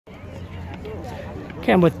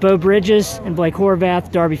Okay, I'm with Beau Bridges and Blake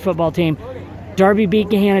Horvath, Darby football team. Darby beat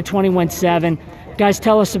Gahanna 21-7. Guys,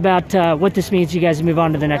 tell us about what this means you guys move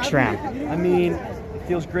on to the next round. I mean, it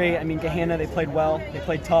feels great. I mean, Gahanna, they played well. They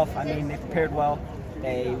played tough. I mean, they prepared well.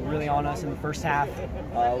 They were really on us in the first half.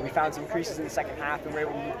 We found some creases in the second half and we were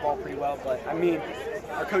able to move the ball pretty well. But, I mean,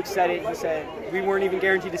 our coach said it. He said we weren't even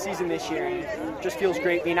guaranteed a season this year. And it just feels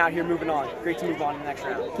great being out here moving on. Great to move on to the next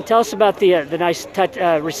round. Tell us about the nice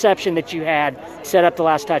reception that you had set up the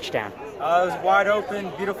last touchdown. It was wide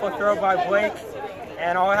open, beautiful throw by Blake,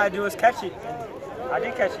 and all I had to do was catch it. And I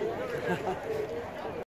did catch it.